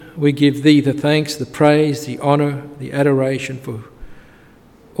we give thee the thanks, the praise, the honour, the adoration for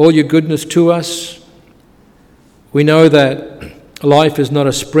all your goodness to us. We know that life is not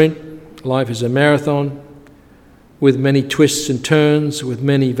a sprint, life is a marathon with many twists and turns, with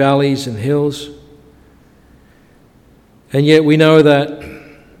many valleys and hills. And yet we know that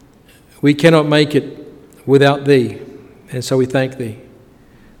we cannot make it without thee. And so we thank thee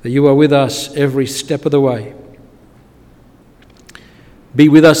that you are with us every step of the way. Be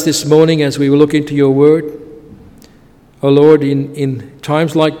with us this morning as we look into your word. O Lord, in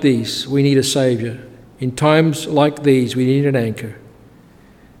times like these, we need a Saviour. In times like these, we need an anchor.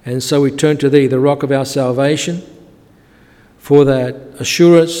 And so we turn to thee, the rock of our salvation, for that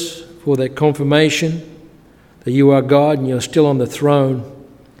assurance, for that confirmation that you are God and you're still on the throne,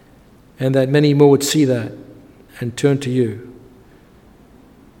 and that many more would see that and turn to you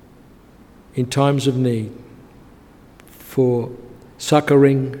in times of need for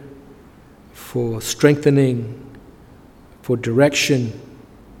succouring, for strengthening, for direction,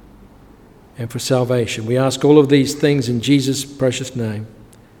 and for salvation. We ask all of these things in Jesus' precious name.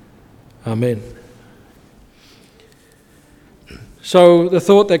 Amen. So the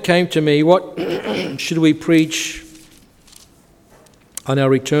thought that came to me, what should we preach on our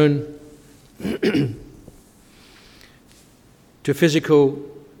return to physical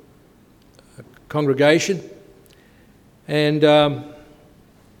congregation? And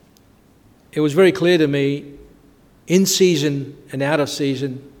it was very clear to me, in season and out of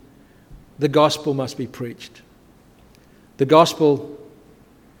season, the gospel must be preached. The gospel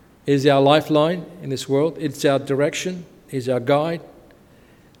is our lifeline in this world. It's our direction, is our guide.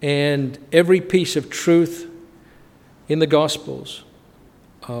 And every piece of truth in the Gospels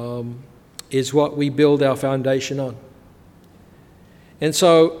is what we build our foundation on. And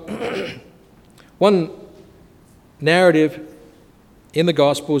so one narrative in the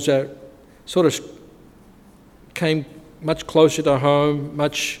Gospels that sort of came much closer to home,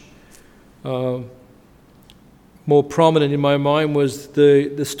 much more prominent in my mind, was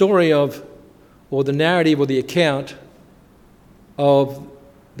the story of, or the narrative or the account of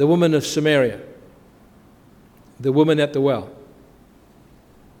the woman of Samaria, the woman at the well.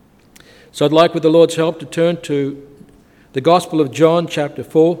 So I'd like, with the Lord's help, to turn to the Gospel of John, chapter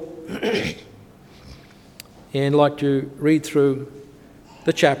 4, and like to read through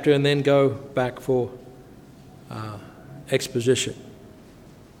the chapter and then go back for exposition.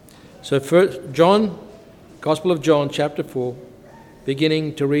 So first, John, Gospel of John, chapter 4,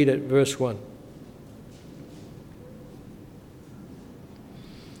 beginning to read at verse 1.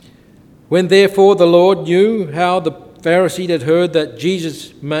 When therefore the Lord knew how the Pharisees had heard that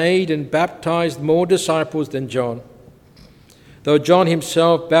Jesus made and baptized more disciples than John, though John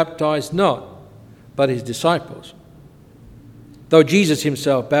himself baptized not, but his disciples. Though Jesus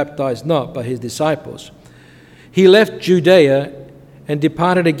himself baptized not, but his disciples, he left Judea and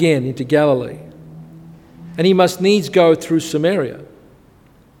departed again into Galilee. And he must needs go through Samaria.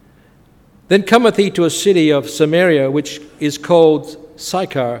 Then cometh he to a city of Samaria, which is called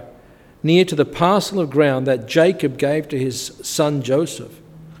Sychar, near to the parcel of ground that Jacob gave to his son Joseph.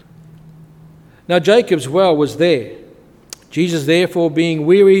 Now Jacob's well was there. Jesus therefore, being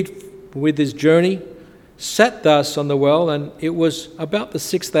wearied with his journey, sat thus on the well, and it was about the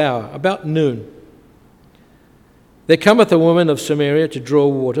 6th hour, about noon. There cometh a woman of Samaria to draw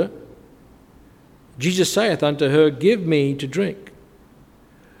water. Jesus saith unto her, Give me to drink.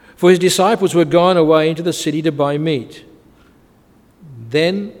 For his disciples were gone away into the city to buy meat.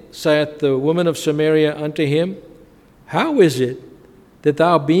 Then saith the woman of Samaria unto him, How is it that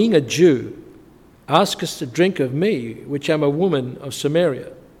thou, being a Jew, askest to drink of me, which am a woman of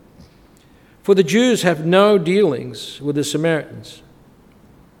Samaria? For the Jews have no dealings with the Samaritans.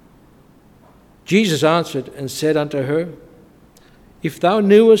 Jesus answered and said unto her, If thou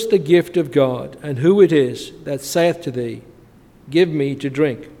knewest the gift of God, and who it is that saith to thee, Give me to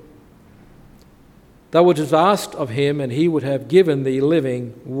drink, thou wouldst have asked of him, and he would have given thee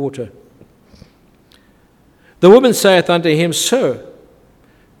living water. The woman saith unto him, Sir,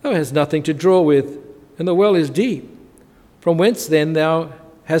 thou hast nothing to draw with, and the well is deep. From whence then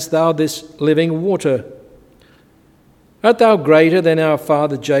hast thou this living water? Art thou greater than our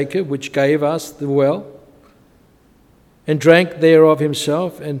father Jacob, which gave us the well, and drank thereof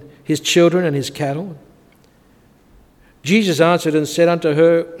himself, and his children, and his cattle? Jesus answered and said unto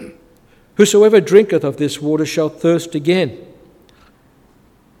her, Whosoever drinketh of this water shall thirst again.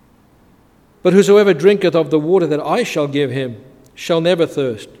 But whosoever drinketh of the water that I shall give him shall never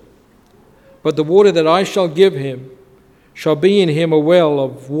thirst. But the water that I shall give him shall be in him a well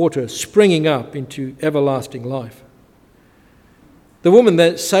of water springing up into everlasting life. The woman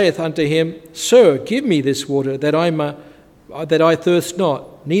that saith unto him, Sir, give me this water, that I thirst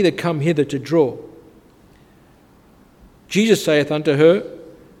not, neither come hither to draw. Jesus saith unto her,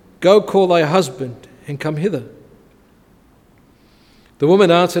 Go call thy husband, and come hither. The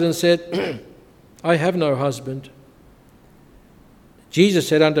woman answered and said, I have no husband. Jesus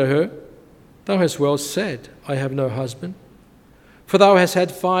said unto her, Thou hast well said, I have no husband. For thou hast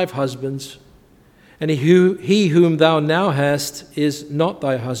had 5 husbands, and he whom thou now hast is not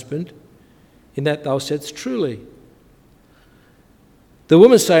thy husband, in that thou saidst truly. The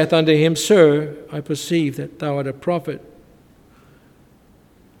woman saith unto him, Sir, I perceive that thou art a prophet.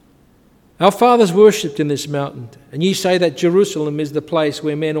 Our fathers worshipped in this mountain, and ye say that Jerusalem is the place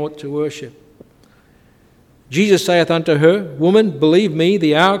where men ought to worship. Jesus saith unto her, Woman, believe me,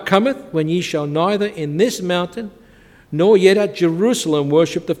 the hour cometh when ye shall neither in this mountain nor yet at Jerusalem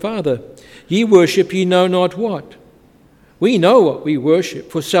worship the Father. Ye worship ye know not what. We know what we worship,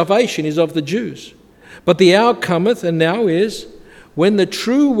 for salvation is of the Jews. But the hour cometh, and now is, when the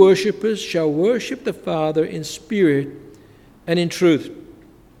true worshippers shall worship the Father in spirit and in truth.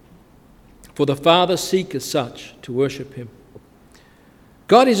 For the Father seeketh such to worship him.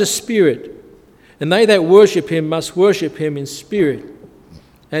 God is a spirit, and they that worship him must worship him in spirit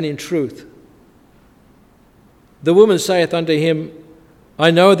and in truth. The woman saith unto him, I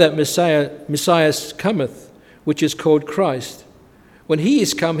know that Messiah cometh, which is called Christ. When he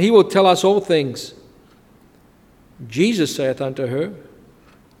is come, he will tell us all things. Jesus saith unto her,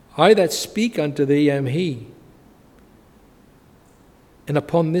 I that speak unto thee am he. And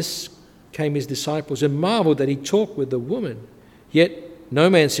upon this came his disciples, and marveled that he talked with the woman. Yet no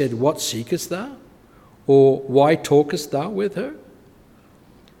man said, What seekest thou? Or why talkest thou with her?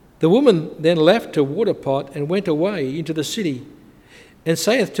 The woman then left her water pot and went away into the city, and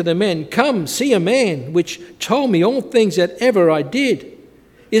saith to the men, Come, see a man which told me all things that ever I did.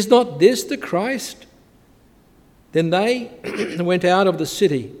 Is not this the Christ? Then they went out of the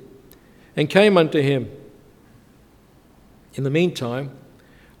city and came unto him. In the meantime,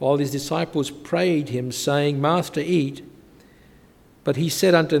 while his disciples prayed him, saying, Master, eat. But he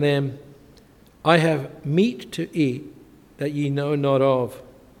said unto them, I have meat to eat that ye know not of.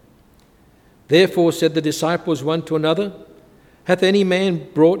 Therefore said the disciples one to another, Hath any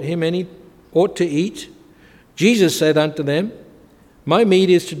man brought him any aught to eat? Jesus said unto them, My meat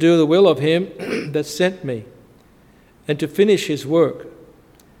is to do the will of him that sent me, and to finish his work.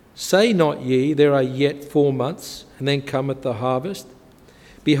 Say not ye, There are yet 4 months, and then cometh the harvest?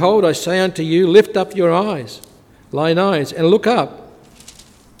 Behold, I say unto you, Lift up your eyes, thine eyes, and look up.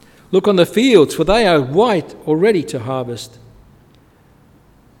 Look on the fields, for they are white already to harvest.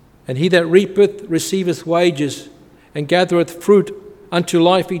 And he that reapeth receiveth wages, and gathereth fruit unto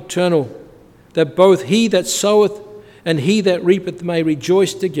life eternal, that both he that soweth and he that reapeth may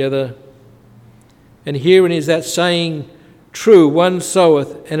rejoice together. And herein is that saying true, one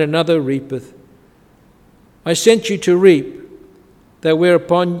soweth and another reapeth. I sent you to reap, that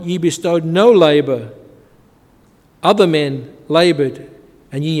whereupon ye bestowed no labour, other men laboured,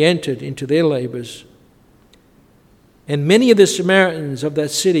 and ye entered into their labours. And many of the Samaritans of that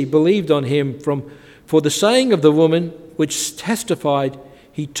city believed on him for the saying of the woman, which testified,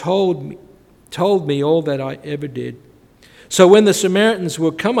 He told me all that I ever did. So when the Samaritans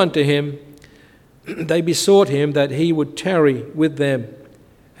were come unto him, they besought him that he would tarry with them,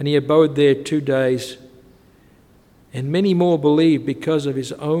 and he abode there 2 days. And many more believed because of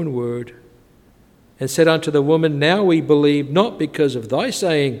his own word, and said unto the woman, Now we believe not because of thy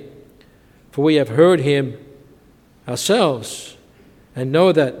saying, for we have heard him ourselves, and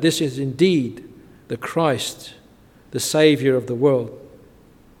know that this is indeed the Christ, the Saviour of the world.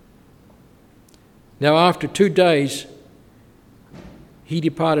 Now after 2 days he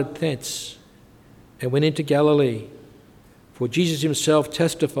departed thence, and went into Galilee, for Jesus himself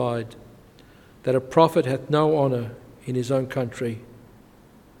testified that a prophet hath no honour in his own country.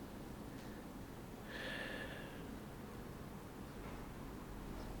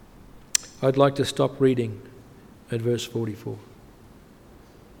 I'd like to stop reading at verse 44.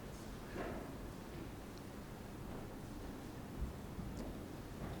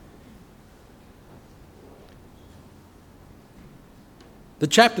 The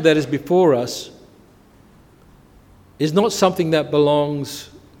chapter that is before us is not something that belongs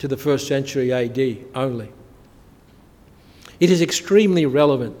to the 1st century AD only. It is extremely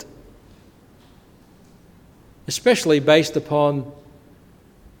relevant, especially based upon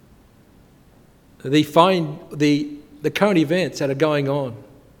the current events that are going on.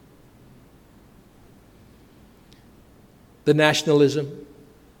 The nationalism,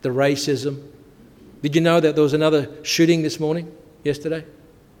 the racism. Did you know that there was another shooting this morning yesterday?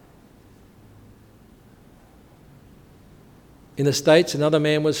 In the States, another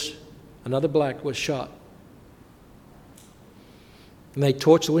black was shot. And they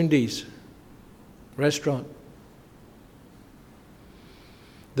torched the Wendy's restaurant.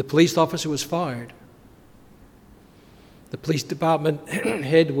 The police officer was fired. The police department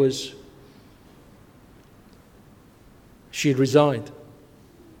head she had resigned.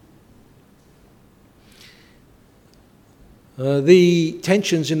 The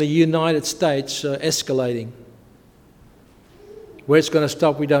tensions in the United States are escalating. Where it's going to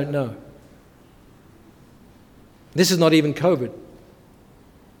stop, we don't know. This is not even COVID.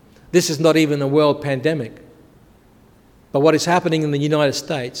 This is not even a world pandemic. But what is happening in the United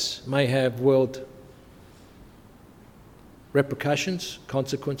States may have world repercussions,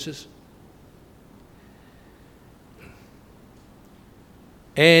 consequences.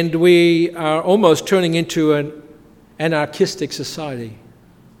 And we are almost turning into an anarchistic society.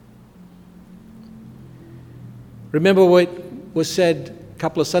 Remember what was said a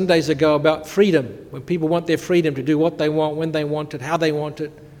couple of Sundays ago about freedom, when people want their freedom to do what they want, when they want it, how they want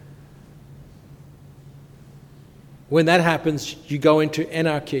it. When that happens, you go into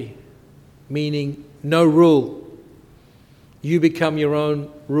anarchy, meaning no rule. You become your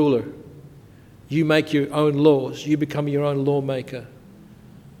own ruler. You make your own laws. You become your own lawmaker.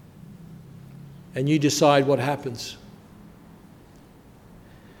 And you decide what happens.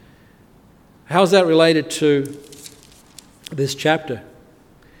 How's that related to this chapter?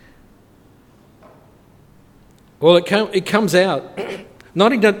 Well, it comes out.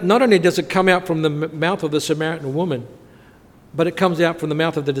 Not only does it come out from the mouth of the Samaritan woman, but it comes out from the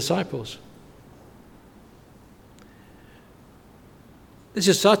mouth of the disciples. This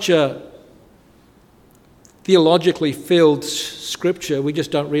is such a theologically filled scripture, we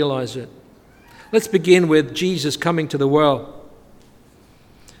just don't realize it. Let's begin with Jesus coming to the well.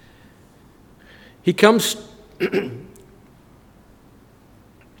 He comes, he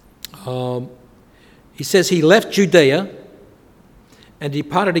says he left Judea and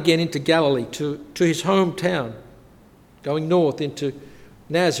departed again into Galilee, to his hometown, going north into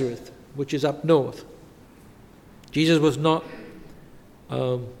Nazareth, which is up north. Jesus was not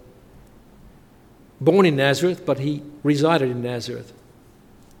born in Nazareth, but he resided in Nazareth.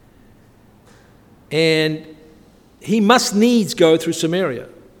 And he must needs go through Samaria.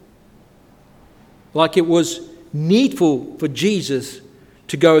 Like it was needful for Jesus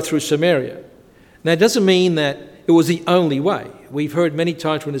to go through Samaria. Now, it doesn't mean that it was the only way. We've heard many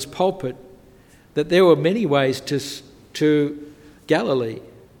times from this pulpit that there were many ways to Galilee.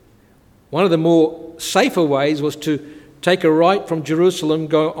 One of the more safer ways was to take a right from Jerusalem,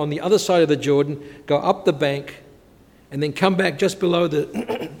 go on the other side of the Jordan, go up the bank, and then come back just below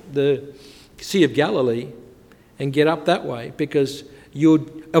the Sea of Galilee and get up that way, because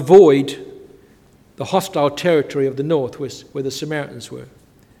you'd avoid the hostile territory of the north where the Samaritans were.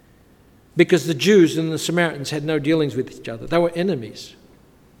 Because the Jews and the Samaritans had no dealings with each other. They were enemies.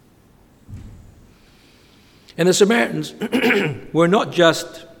 And the Samaritans were not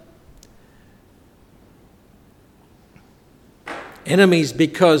just enemies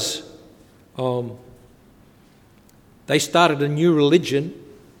because they started a new religion.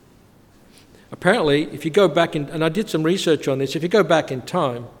 Apparently, if you go back and I did some research on this, if you go back in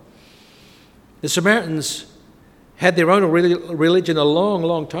time, the Samaritans had their own religion a long,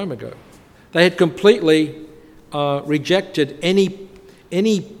 long time ago. They had completely rejected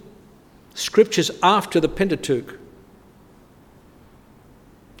any scriptures after the Pentateuch.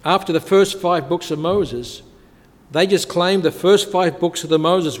 After the first 5 books of Moses, they just claimed the first 5 books of the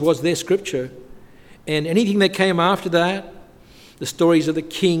Moses was their scripture. And anything that came after that, the stories of the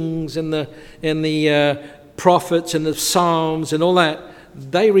kings and the prophets and the Psalms and all that,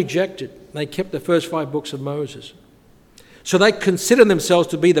 they rejected. They kept the first 5 books of Moses. So they considered themselves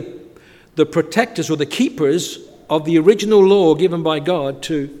to be the protectors or the keepers of the original law given by God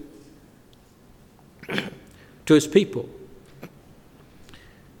to his people.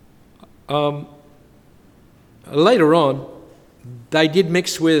 Later on, they did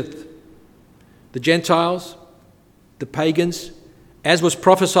mix with the Gentiles, the pagans, as was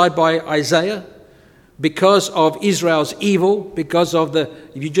prophesied by Isaiah, because of Israel's evil, because of if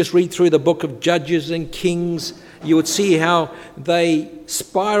you just read through the book of Judges and Kings, you would see how they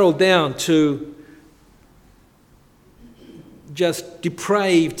spiraled down to just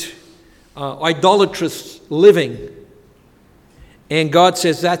depraved, idolatrous living. And God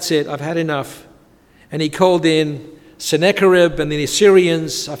says, that's it, I've had enough. And he called in Sennacherib and the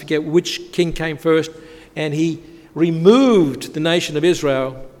Assyrians, I forget which king came first, and he removed the nation of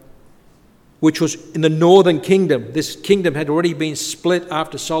Israel which was in the northern kingdom. This kingdom had already been split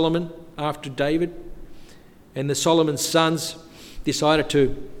after Solomon, after David. And the Solomon's sons decided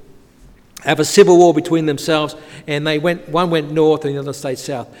to have a civil war between themselves, and one went north and the other stayed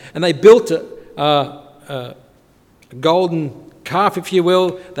south. And they built a golden calf, if you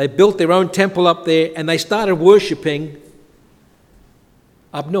will. They built their own temple up there, and they started worshipping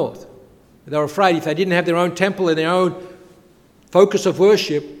up north. They were afraid if they didn't have their own temple and their own focus of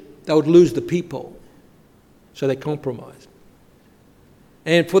worship, they would lose the people. So they compromised.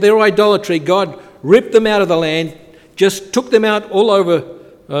 And for their idolatry, God ripped them out of the land, just took them out all over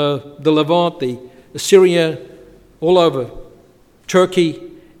the Levant, the Syria, all over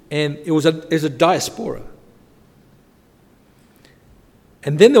Turkey, and it was a diaspora.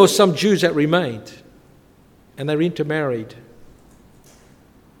 And then there were some Jews that remained, and they intermarried,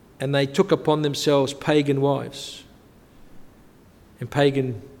 and they took upon themselves pagan wives and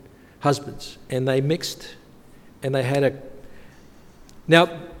pagan husbands, and they mixed, and they had a...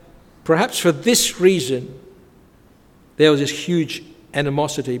 Now, perhaps for this reason, there was this huge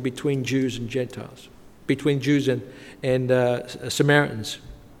animosity between Jews and Gentiles, between Jews and Samaritans.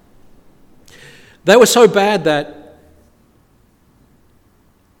 They were so bad that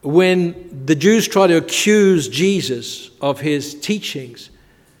when the Jews tried to accuse Jesus of his teachings,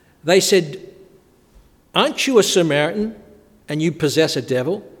 they said, "Aren't you a Samaritan and you possess a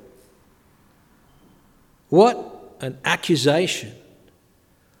devil?" What an accusation.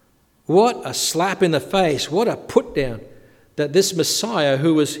 What a slap in the face. What a put down that this Messiah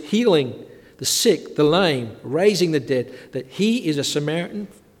who was healing the sick, the lame, raising the dead, that he is a Samaritan,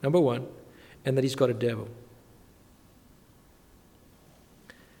 number one, and that he's got a devil.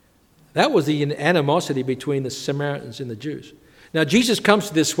 That was the animosity between the Samaritans and the Jews. Now, Jesus comes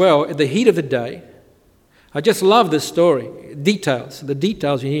to this well at the heat of the day. I just love this story. The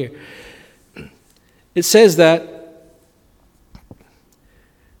details in here. It says that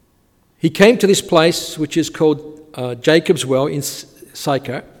he came to this place which is called Jacob's well in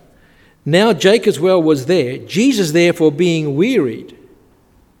Sychar. Now Jacob's well was there. Jesus, therefore, being wearied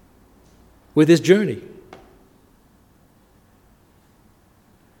with his journey.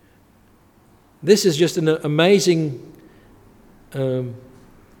 This is just an amazing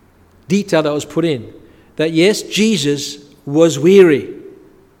detail that was put in. That yes, Jesus was weary.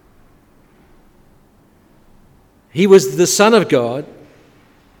 He was the Son of God.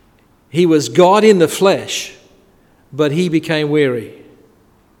 He was God in the flesh, but he became weary.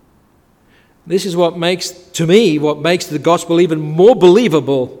 This is what makes the gospel even more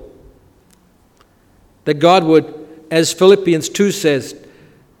believable. That God would, as Philippians 2 says,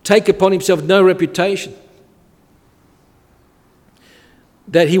 take upon himself no reputation.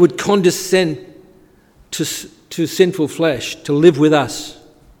 That he would condescend to sinful flesh, to live with us.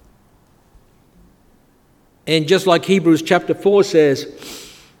 And just like Hebrews chapter 4 says,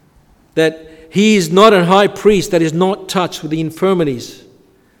 that he is not a high priest that is not touched with the infirmities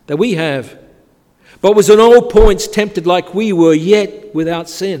that we have, but was in all points tempted like we were, yet without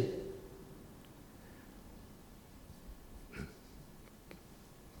sin.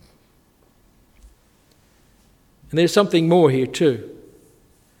 And there's something more here too.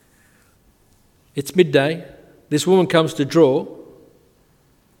 It's midday. This woman comes to draw.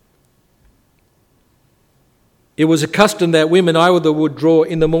 It was a custom that women either would draw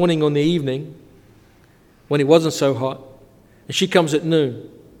in the morning or in the evening when it wasn't so hot. And she comes at noon.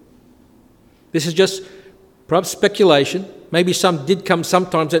 This is just perhaps speculation. Maybe some did come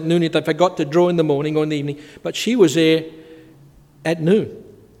sometimes at noon if they forgot to draw in the morning or in the evening. But she was there at noon.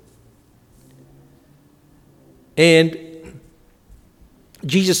 And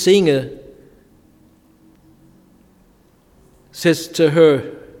Jesus, seeing her, says to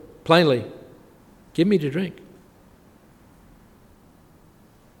her plainly, "Give me to drink."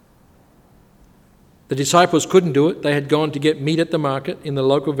 The disciples couldn't do it. They had gone to get meat at the market in the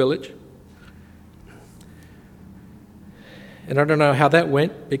local village. And I don't know how that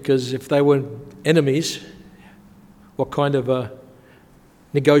went, because if they were enemies, what kind of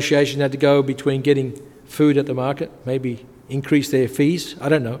negotiation had to go between getting food at the market, maybe increase their fees, I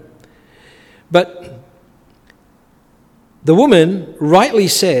don't know. But the woman rightly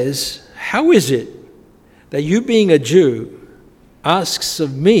says, "How is it that you, being a Jew, asks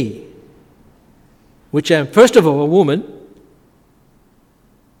of me, which am first of all a woman,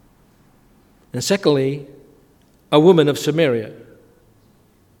 and secondly, a woman of Samaria?"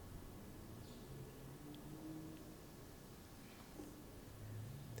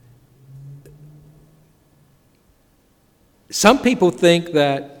 Some people think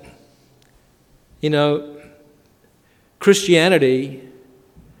that, Christianity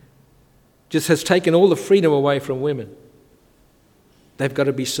just has taken all the freedom away from women. They've got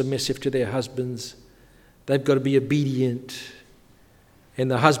to be submissive to their husbands. They've got to be obedient.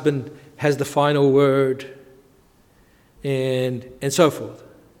 And the husband has the final word, and so forth.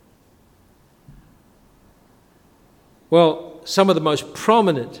 Well, some of the most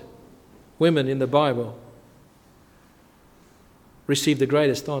prominent women in the Bible receive the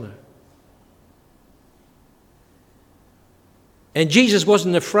greatest honor. And Jesus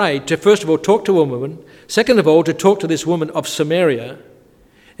wasn't afraid to, first of all, talk to a woman, second of all, to talk to this woman of Samaria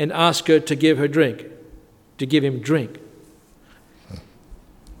and ask her to give him drink.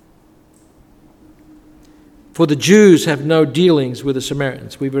 For the Jews have no dealings with the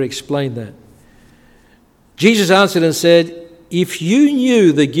Samaritans. We've already explained that. Jesus answered and said, if you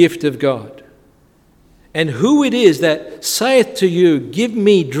knew the gift of God, and who it is that saith to you, give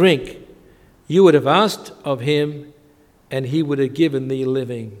me drink, you would have asked of him, and he would have given thee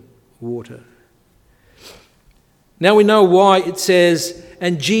living water. Now we know why it says,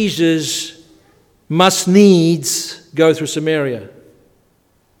 and Jesus must needs go through Samaria.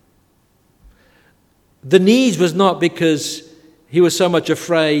 The needs was not because he was so much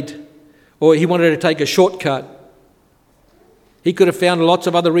afraid or he wanted to take a shortcut. He could have found lots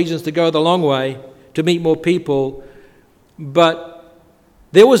of other reasons to go the long way to meet more people. But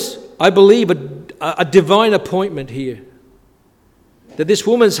there was, I believe, a divine appointment here. That this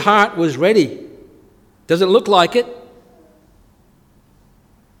woman's heart was ready. Does it look like it?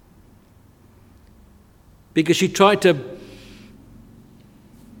 Because she tried to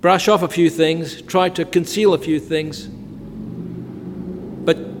brush off a few things, tried to conceal a few things.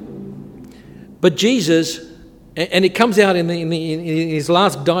 But Jesus, and it comes out in his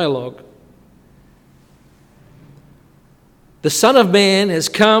last dialogue, the Son of Man has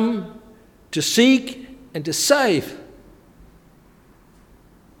come to seek and to save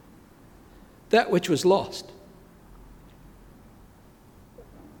that which was lost.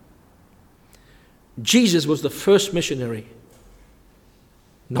 Jesus was the first missionary,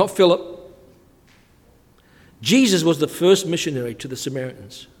 not Philip. Jesus was the first missionary to the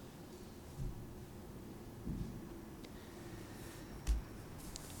Samaritans.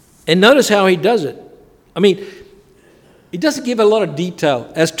 And notice how he does it. I mean, he doesn't give a lot of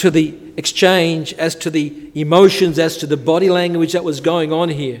detail as to the exchange, as to the emotions, as to the body language that was going on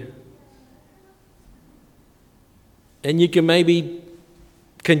here. And you can maybe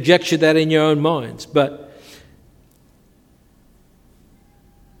conjecture that in your own minds. But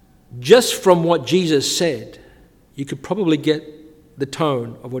just from what Jesus said, you could probably get the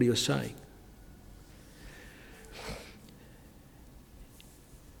tone of what he was saying.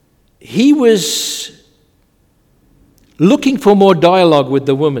 He was looking for more dialogue with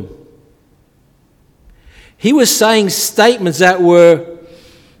the woman. He was saying statements that were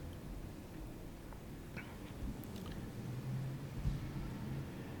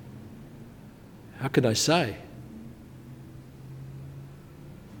how could I say?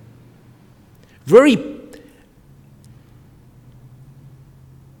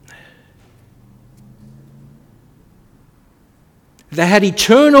 They had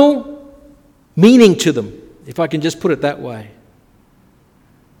eternal meaning to them, if I can just put it that way.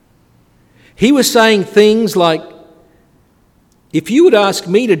 He was saying things like, if you would ask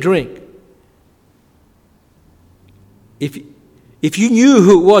me to drink, if you knew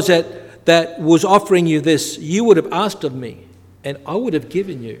who it was that was offering you this, you would have asked of me, and I would have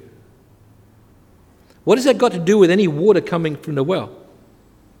given you. What has that got to do with any water coming from the well?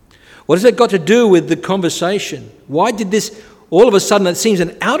 What has that got to do with the conversation? Why did this, all of a sudden, it seems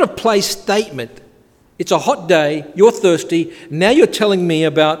an out-of-place statement. It's a hot day, you're thirsty, now you're telling me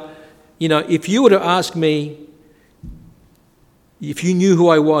about, if you were to ask me, if you knew who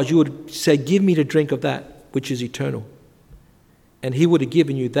I was, you would say, give me to drink of that which is eternal. And he would have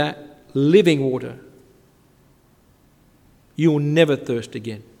given you that living water. You will never thirst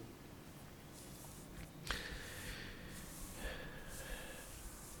again.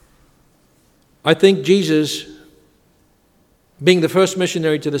 I think Jesus, being the first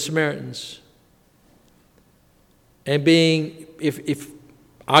missionary to the Samaritans, and being, if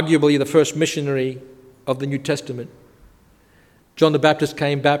arguably the first missionary of the New Testament, John the Baptist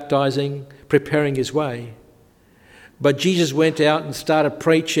came baptizing, preparing his way. But Jesus went out and started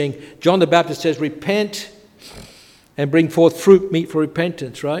preaching. John the Baptist says, repent and bring forth fruit meet for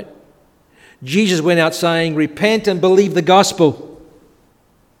repentance, right? Jesus went out saying, repent and believe the gospel.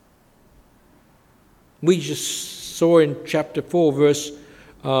 We just saw in chapter 4, verse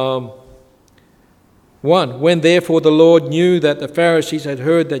 1. When therefore the Lord knew that the Pharisees had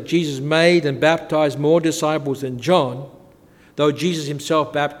heard that Jesus made and baptized more disciples than John, though Jesus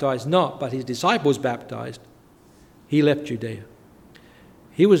himself baptized not, but his disciples baptized, he left Judea.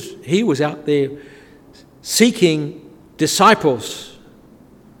 He was out there seeking disciples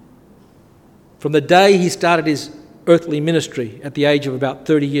from the day he started his earthly ministry at the age of about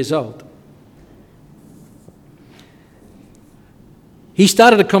 30 years old. He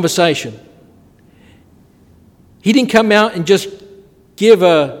started a conversation. He didn't come out and just give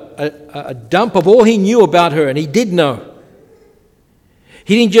a dump of all he knew about her, and he did know.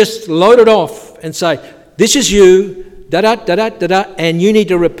 He didn't just load it off and say, this is you, da-da, and you need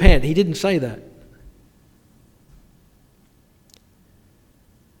to repent. He didn't say that.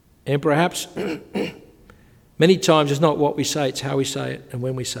 And perhaps many times it's not what we say, it's how we say it and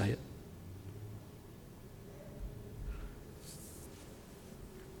when we say it.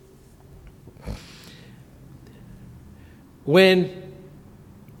 When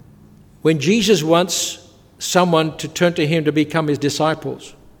Jesus wants someone to turn to him to become his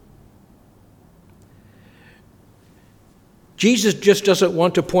disciples, Jesus just doesn't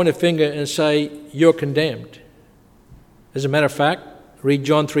want to point a finger and say, you're condemned. As a matter of fact, read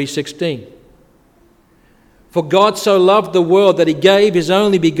John 3:16. For God so loved the world that he gave his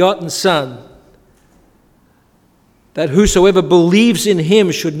only begotten Son, that whosoever believes in him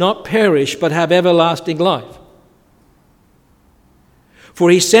should not perish but have everlasting life. For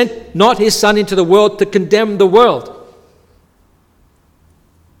he sent not his Son into the world to condemn the world.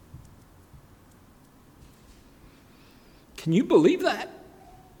 Can you believe that?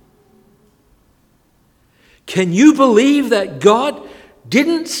 Can you believe that God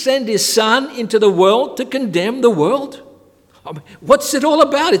didn't send his Son into the world to condemn the world? I mean, what's it all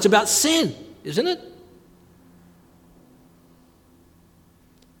about? It's about sin, isn't it?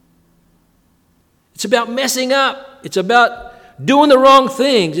 It's about messing up. It's about doing the wrong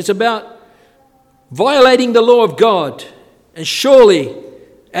things. It's about violating the law of God. And surely,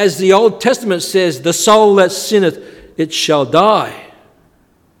 as the Old Testament says, the soul that sinneth, it shall die.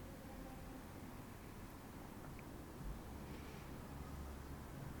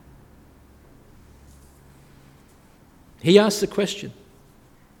 He asked the question.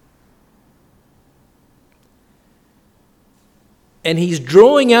 And he's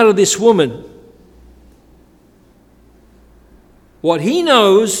drawing out of this woman what he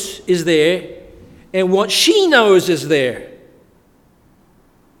knows is there and what she knows is there.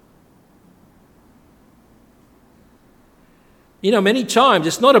 You know, many times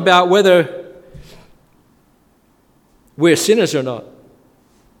it's not about whether we're sinners or not.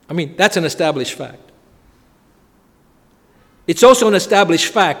 I mean, that's an established fact. It's also an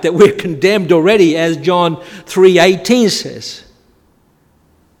established fact that we're condemned already, as John 3:18 says.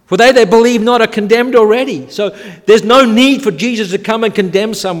 For they that believe not are condemned already. So there's no need for Jesus to come and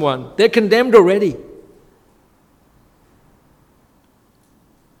condemn someone. They're condemned already.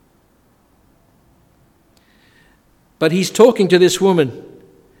 But he's talking to this woman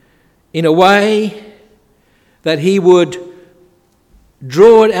in a way that he would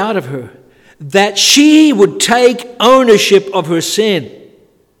draw it out of her, that she would take ownership of her sin.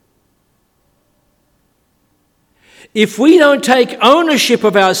 If we don't take ownership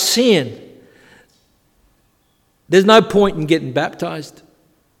of our sin, there's no point in getting baptized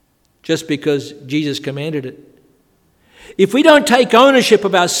just because Jesus commanded it. If we don't take ownership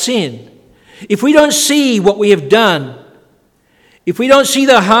of our sin, if we don't see what we have done, if we don't see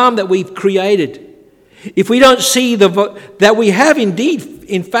the harm that we've created, if we don't see that we have indeed,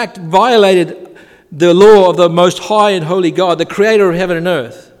 in fact, violated the law of the Most High and Holy God, the Creator of heaven and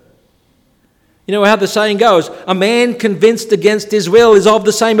earth. You know how the saying goes, a man convinced against his will is of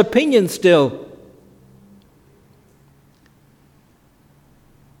the same opinion still.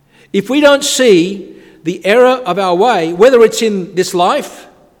 If we don't see the error of our way, whether it's in this life,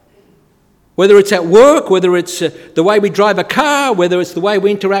 whether it's at work, whether it's the way we drive a car, whether it's the way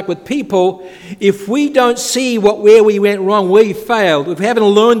we interact with people, if we don't see where we went wrong, where we failed, if we haven't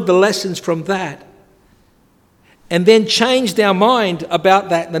learned the lessons from that, and then changed our mind about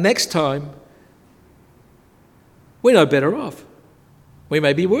that the next time, we're no better off. We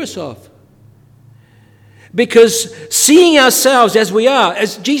may be worse off. Because seeing ourselves as we are,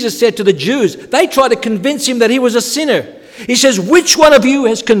 as Jesus said to the Jews, they tried to convince him that he was a sinner. He says, which one of you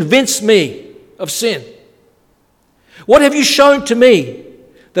has convinced me of sin? What have you shown to me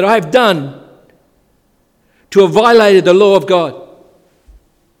that I have done to have violated the law of God?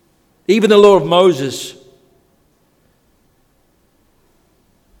 Even the law of Moses.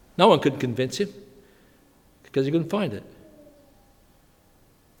 No one could convince him because he couldn't find it.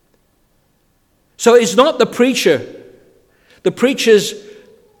 So it's not the preacher's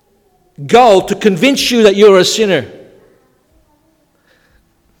goal to convince you that you're a sinner.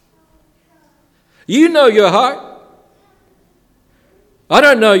 You know your heart. I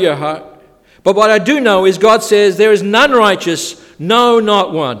don't know your heart. But what I do know is God says, there is none righteous, no,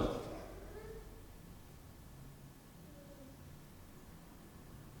 not one.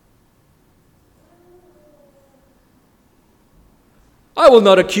 I will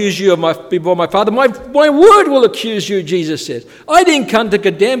not accuse you before my Father. My word will accuse you, Jesus says. I didn't come to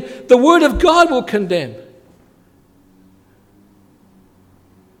condemn. The word of God will condemn.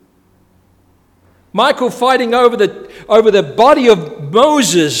 Michael fighting over the body of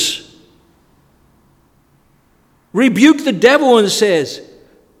Moses rebuked the devil and says,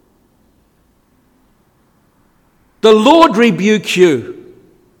 the Lord rebuke you.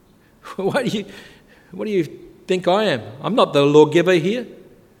 What do you think I am? I'm not the lawgiver here.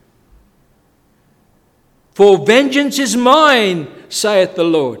 For vengeance is mine, saith the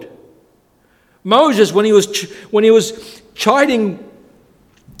Lord. Moses, when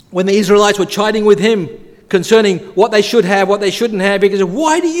the Israelites were chiding with him concerning what they should have, what they shouldn't have, he said,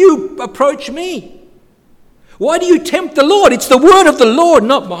 why do you approach me? Why do you tempt the Lord? It's the word of the Lord,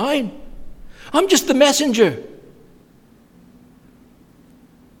 not mine. I'm just the messenger.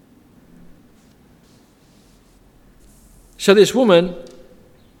 So this woman,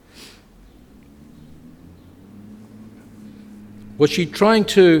 was she trying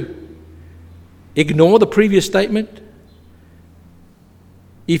to ignore the previous statement?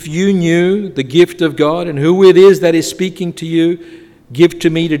 If you knew the gift of God and who it is that is speaking to you, give to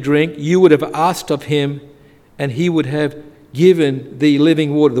me to drink, you would have asked of him, and he would have given thee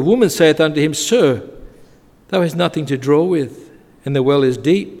living water. The woman saith unto him, Sir, thou hast nothing to draw with, and the well is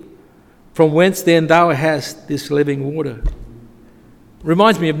deep. From whence then thou hast this living water?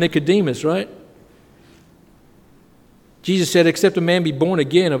 Reminds me of Nicodemus, right? Jesus said, except a man be born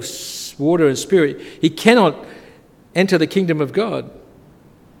again of water and spirit, he cannot enter the kingdom of God.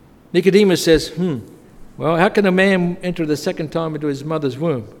 Nicodemus says, well, how can a man enter the second time into his mother's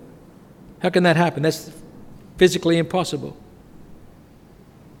womb? How can that happen? That's physically impossible.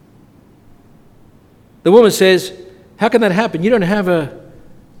 The woman says, how can that happen? You don't have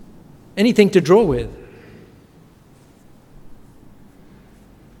anything to draw with.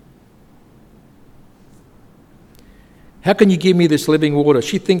 How can you give me this living water?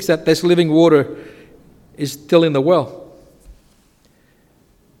 She thinks that this living water is still in the well.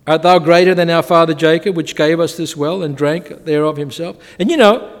 Art thou greater than our father Jacob, which gave us this well and drank thereof himself? And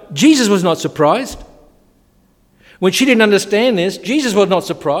Jesus was not surprised. When she didn't understand this, Jesus was not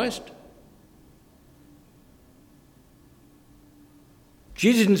surprised.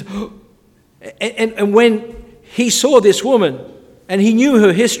 Jesus didn't. And when he saw this woman and he knew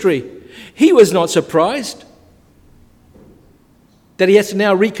her history, he was not surprised that he has to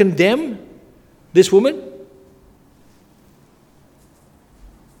now re-condemn this woman.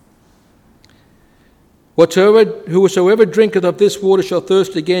 Whosoever drinketh of this water shall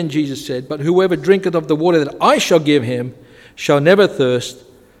thirst again, Jesus said, but whoever drinketh of the water that I shall give him shall never thirst,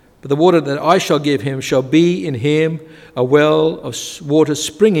 but the water that I shall give him shall be in him a well of water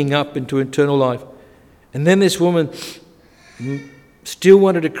springing up into eternal life. And then this woman still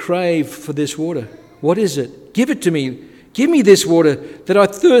wanted to crave for this water. What is it? Give it to me. Give me this water that I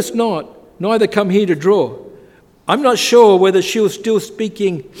thirst not, neither come here to draw. I'm not sure whether she was still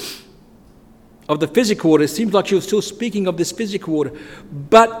speaking of the physical water. It seems like she was still speaking of this physical water.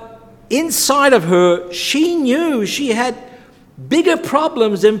 But inside of her, she knew she had bigger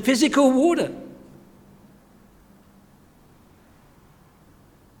problems than physical water.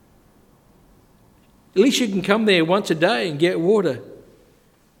 At least you can come there once a day and get water.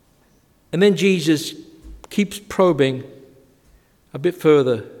 And then Jesus keeps probing a bit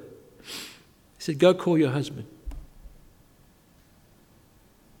further. He said, go call your husband.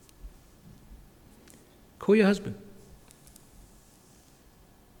 Call your husband.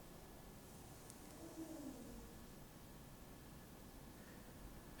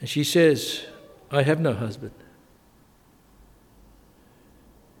 And she says, I have no husband.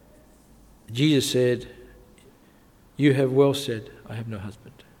 Jesus said, you have well said, I have no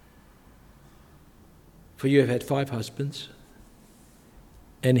husband. For you have had 5 husbands,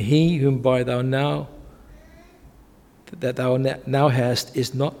 and he whom thou now hast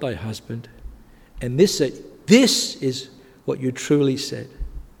is not thy husband. And this is what you truly said.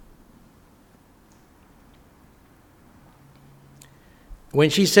 When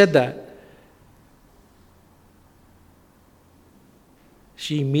she said that,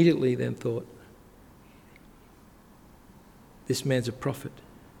 she immediately then thought, this man's a prophet.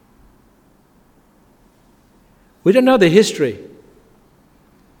 We don't know the history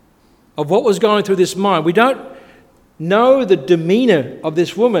of what was going through this mind. We don't know the demeanor of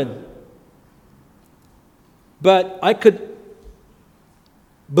this woman. But I could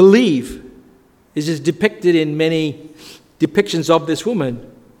believe, as is depicted in many depictions of this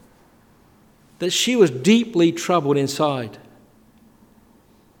woman, that she was deeply troubled inside.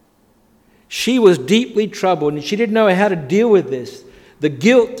 She was deeply troubled, and she didn't know how to deal with this. The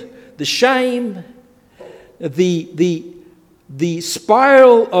guilt, the shame, the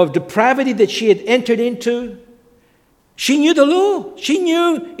spiral of depravity that she had entered into. She knew the law. She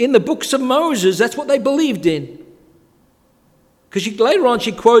knew in the books of Moses, that's what they believed in. Because later on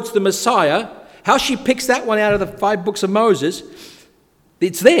she quotes the Messiah. How she picks that one out of the 5 books of Moses,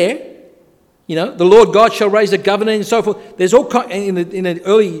 it's there. You know, the Lord God shall raise a governor and so forth. There's all in the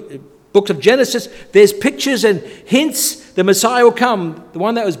early books of Genesis, there's pictures and hints the Messiah will come, the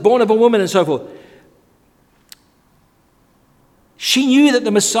one that was born of a woman and so forth. She knew that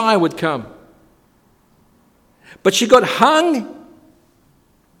the Messiah would come. But she got hung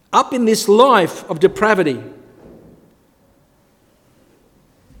up in this life of depravity.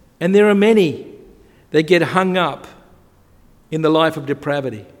 And there are many that get hung up in the life of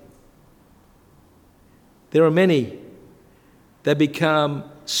depravity. There are many that become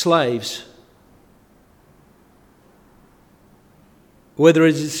slaves, whether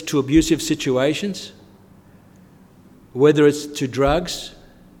it's to abusive situations, whether it's to drugs,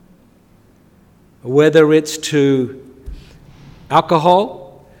 whether it's to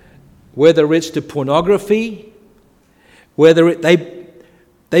alcohol, whether it's to pornography,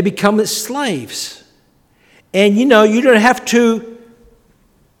 they become slaves. And you know, you don't have to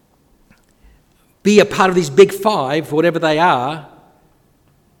be a part of these big 5, whatever they are,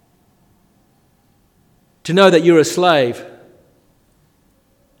 to know that you're a slave.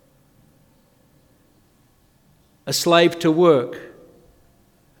 A slave to work.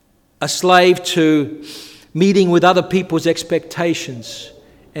 A slave to meeting with other people's expectations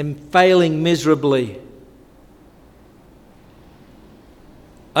and failing miserably.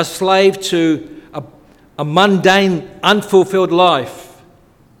 A slave to a mundane, unfulfilled life.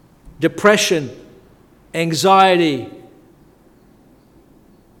 Depression, anxiety.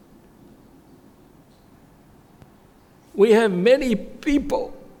 We have many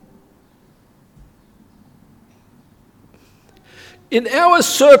people in our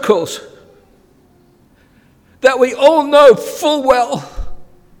circles that we all know full well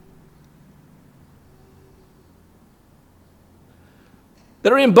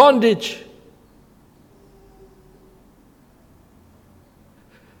that are in bondage.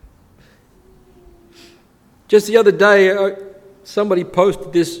 Just the other day, somebody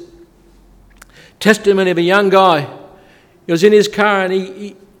posted this testimony of a young guy. He was in his car and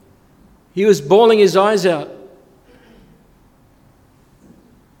he was bawling his eyes out.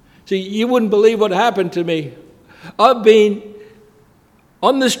 See, you wouldn't believe what happened to me. I've been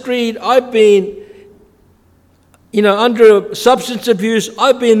on the street. I've been, under substance abuse.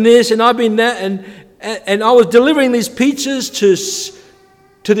 I've been this and I've been that. And I was delivering these pizzas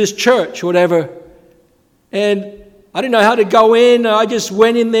to this church or whatever. And I didn't know how to go in. I just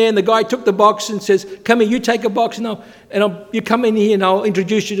went in there and the guy took the box and says, come here, you take a box you come in here and I'll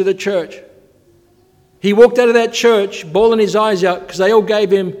introduce you to the church. He walked out of that church bawling his eyes out because they all gave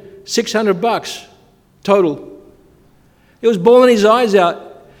him $600 total. He was bawling his eyes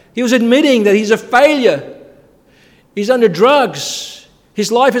out. He was admitting that he's a failure. He's under drugs. His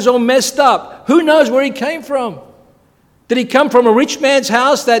life is all messed up. Who knows where he came from? Did he come from a rich man's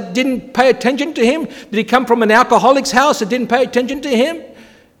house that didn't pay attention to him? Did he come from an alcoholic's house that didn't pay attention to him?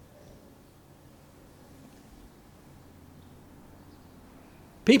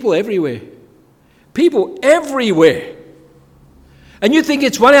 People everywhere. People everywhere. And you think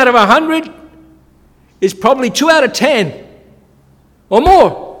it's 1 out of 100? It's probably 2 out of 10 or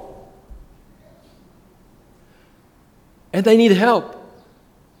more. And they need help.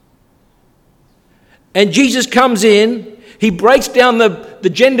 And Jesus comes in. He breaks down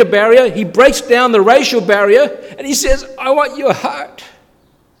the gender barrier. He breaks down the racial barrier. And he says, I want your heart.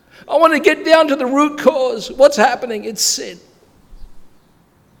 I want to get down to the root cause. What's happening? It's sin.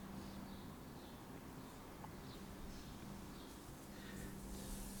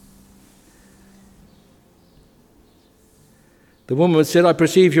 The woman said, I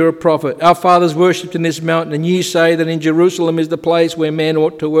perceive you're a prophet. Our fathers worshipped in this mountain, and you say that in Jerusalem is the place where men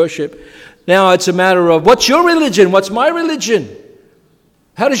ought to worship. Now it's a matter of, what's your religion? What's my religion?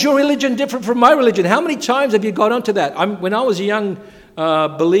 How does your religion differ from my religion? How many times have you got onto that? When I was a young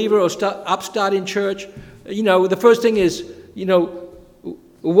believer or upstart in church, the first thing is,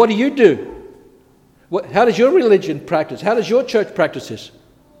 what do you do? How does your religion practice? How does your church practice this?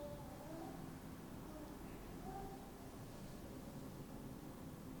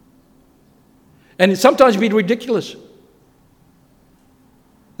 And sometimes it'd be ridiculous.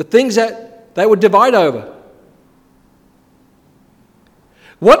 The things that they would divide over.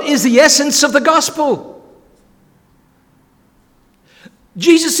 What is the essence of the gospel?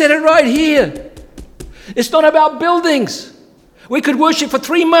 Jesus said it right here. It's not about buildings. We could worship for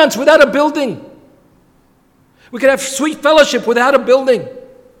 3 months without a building. We could have sweet fellowship without a building.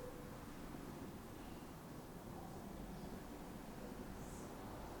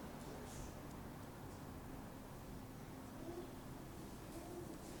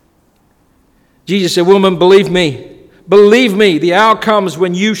 Jesus said, "Woman, believe me, the hour comes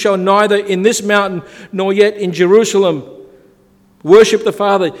when you shall neither in this mountain nor yet in Jerusalem worship the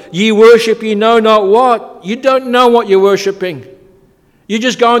Father. Ye worship ye know not what." You don't know what you're worshipping. You're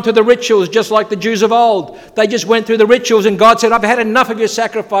just going through the rituals just like the Jews of old. They just went through the rituals and God said, "I've had enough of your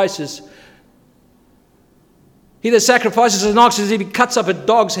sacrifices." He that sacrifices an ox as if he cuts up a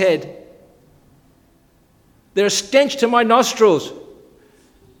dog's head. They're a stench to my nostrils.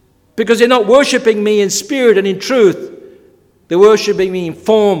 Because they're not worshipping me in spirit and in truth. They're worshipping me in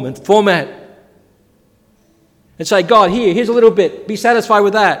form and format. And say, "God, here's a little bit. Be satisfied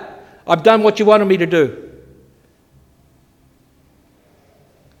with that. I've done what you wanted me to do."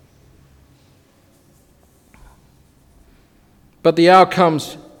 But the hour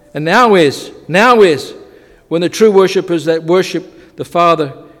comes, and now is, when the true worshippers that worship the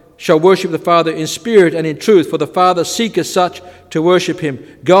Father shall worship the Father in spirit and in truth, for the Father seeketh such to worship him.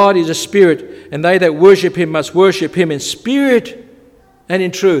 God is a spirit, and they that worship him must worship him in spirit and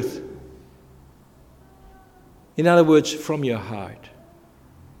in truth. In other words, from your heart.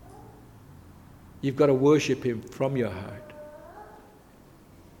 You've got to worship him from your heart.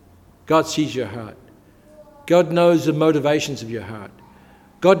 God sees your heart. God knows the motivations of your heart.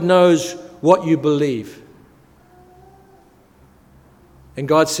 God knows what you believe. And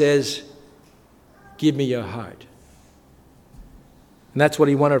God says, "Give me your heart." And that's what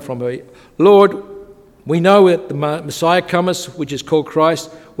he wanted from her. Lord, we know that the Messiah cometh, which is called Christ.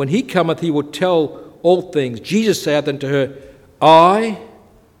 When he cometh, he will tell all things. Jesus saith unto her, "I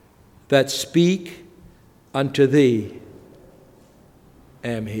that speak unto thee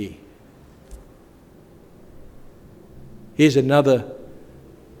am he." Here's another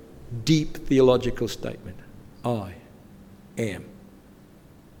deep theological statement. I am.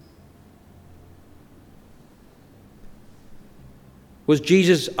 Was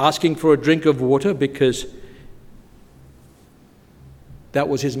Jesus asking for a drink of water because that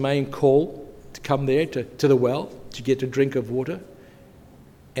was his main call to come there to the well to get a drink of water?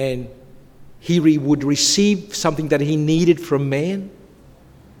 And he would receive something that he needed from man?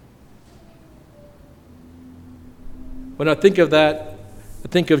 When I think of that, I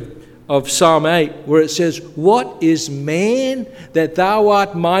think of Psalm 8 where it says, "What is man that thou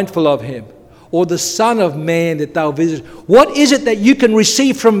art mindful of him? Or the Son of Man that thou visitest?" What is it that you can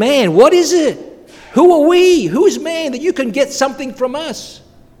receive from man? What is it? Who are we? Who is man that you can get something from us?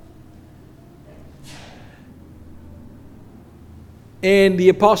 And the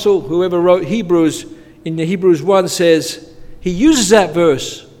apostle, whoever wrote Hebrews, in the Hebrews 1 says, he uses that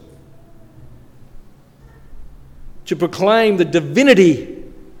verse to proclaim the divinity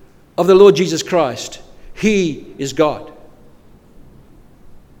of the Lord Jesus Christ. He is God.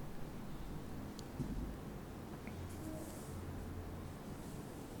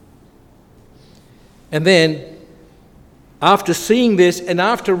 And then, after seeing this and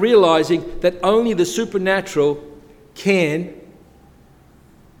after realizing that only the supernatural can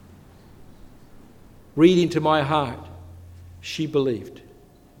read into my heart, she believed.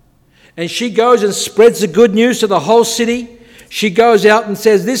 And she goes and spreads the good news to the whole city. She goes out and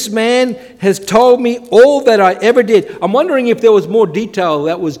says, "This man has told me all that I ever did." I'm wondering if there was more detail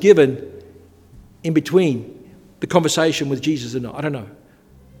that was given in between the conversation with Jesus or not. I don't know.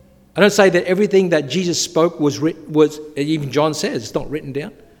 I don't say that everything that Jesus spoke was even John says, it's not written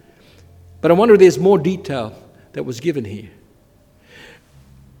down. But I wonder if there's more detail that was given here.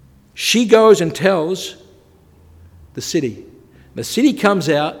 She goes and tells the city. The city comes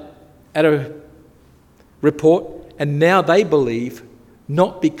out at a report, and now they believe,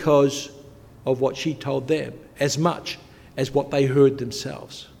 not because of what she told them, as much as what they heard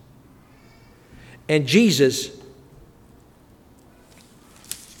themselves. And Jesus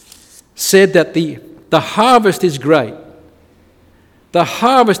said that the harvest is great. The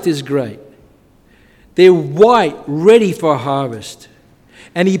harvest is great. They're white, ready for harvest.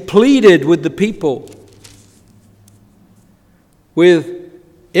 And he pleaded with the people, with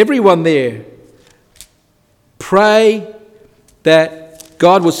everyone there, pray that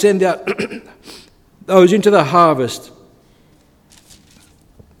God will send out those into the harvest.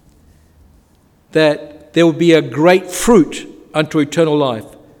 that there will be a great fruit unto eternal life,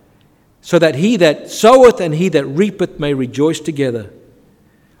 so that he that soweth and he that reapeth may rejoice together.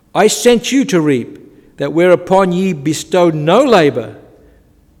 I sent you to reap, that whereupon ye bestowed no labour,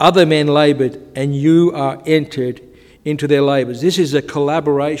 other men laboured, and you are entered into their labours. This is a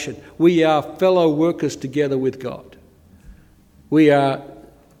collaboration. We are fellow workers together with God. We are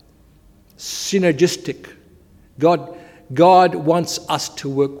synergistic. God wants us to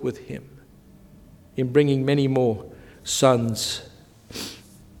work with him in bringing many more sons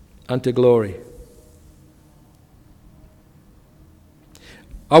unto glory.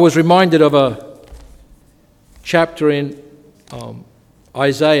 I was reminded of a chapter in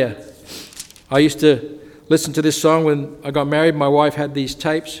Isaiah. I used to listen to this song when I got married. My wife had these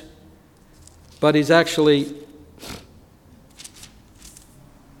tapes, but it's actually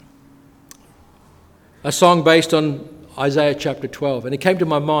a song based on Isaiah chapter 12, and it came to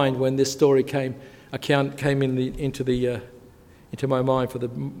my mind when this story came into my mind for the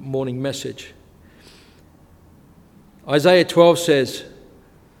morning message. Isaiah 12 says,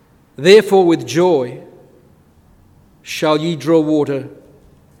 "Therefore with joy shall ye draw water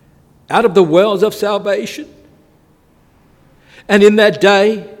out of the wells of salvation. And in that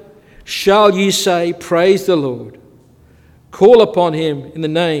day shall ye say, Praise the Lord. Call upon him in the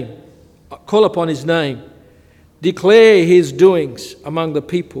name. Call upon his name. Declare his doings among the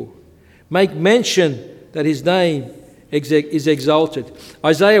people. Make mention that his name is exalted."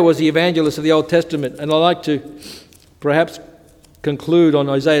 Isaiah was the evangelist of the Old Testament, and I'd like to perhaps conclude on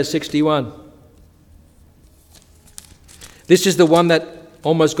Isaiah 61. This is the one that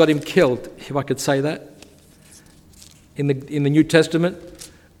almost got him killed, if I could say that, in the New Testament,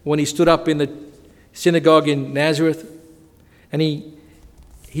 when he stood up in the synagogue in Nazareth and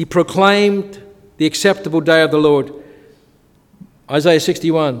he proclaimed the acceptable day of the Lord. Isaiah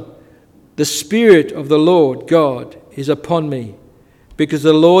 61, "The Spirit of the Lord God is upon me, because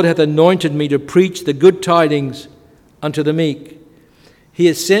the Lord hath anointed me to preach the good tidings unto the meek. He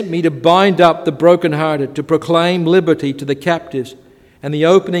has sent me to bind up the brokenhearted, to proclaim liberty to the captives, and the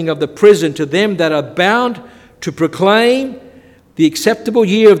opening of the prison to them that are bound, to proclaim the acceptable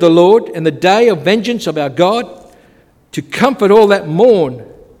year of the Lord and the day of vengeance of our God, to comfort all that mourn,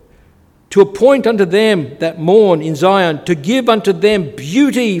 to appoint unto them that mourn in Zion, to give unto them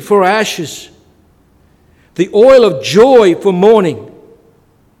beauty for ashes, the oil of joy for mourning."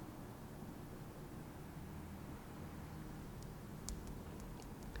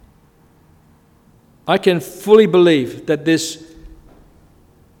 I can fully believe that this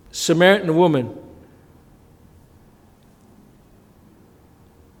Samaritan woman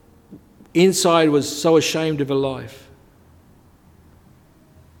inside was so ashamed of her life.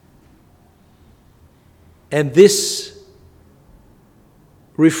 And this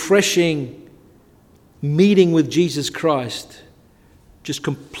refreshing meeting with Jesus Christ just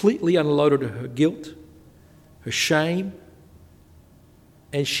completely unloaded her guilt, her shame,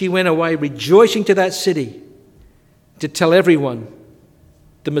 and she went away rejoicing to that city to tell everyone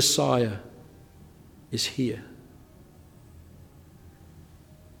the Messiah is here.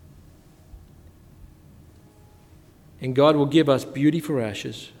 And God will give us beauty for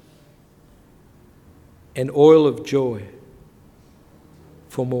ashes and oil of joy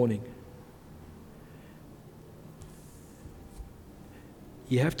for mourning.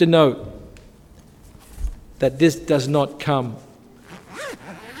 You have to note that this does not come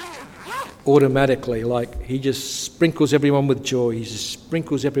automatically, like he just sprinkles everyone with joy, he just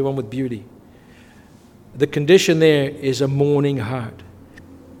sprinkles everyone with beauty. The condition there is a mourning heart.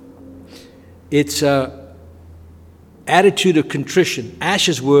 It's an attitude of contrition.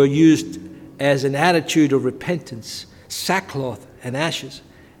 Ashes were used as an attitude of repentance, sackcloth and ashes,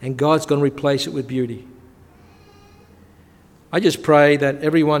 and God's going to replace it with beauty. I just pray that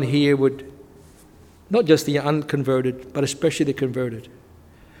everyone here would, not just the unconverted, but especially the converted,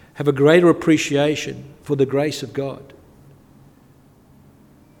 have a greater appreciation for the grace of God,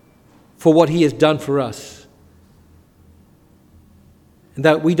 for what he has done for us, and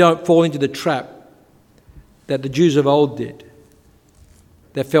that we don't fall into the trap that the Jews of old did,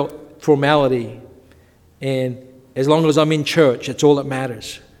 that felt formality, and as long as I'm in church, that's all that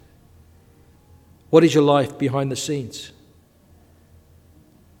matters. What is your life behind the scenes?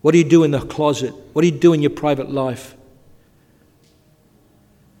 What do you do in the closet? What do you do in your private life?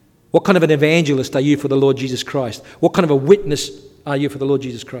 What kind of an evangelist are you for the Lord Jesus Christ? What kind of a witness are you for the Lord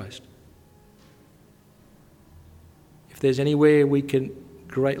Jesus Christ? If there's anywhere we can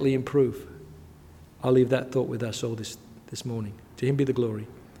greatly improve, I'll leave that thought with us all this morning. To him be the glory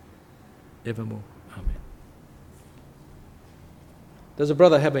evermore. Amen. Does a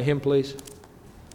brother have a hymn, please?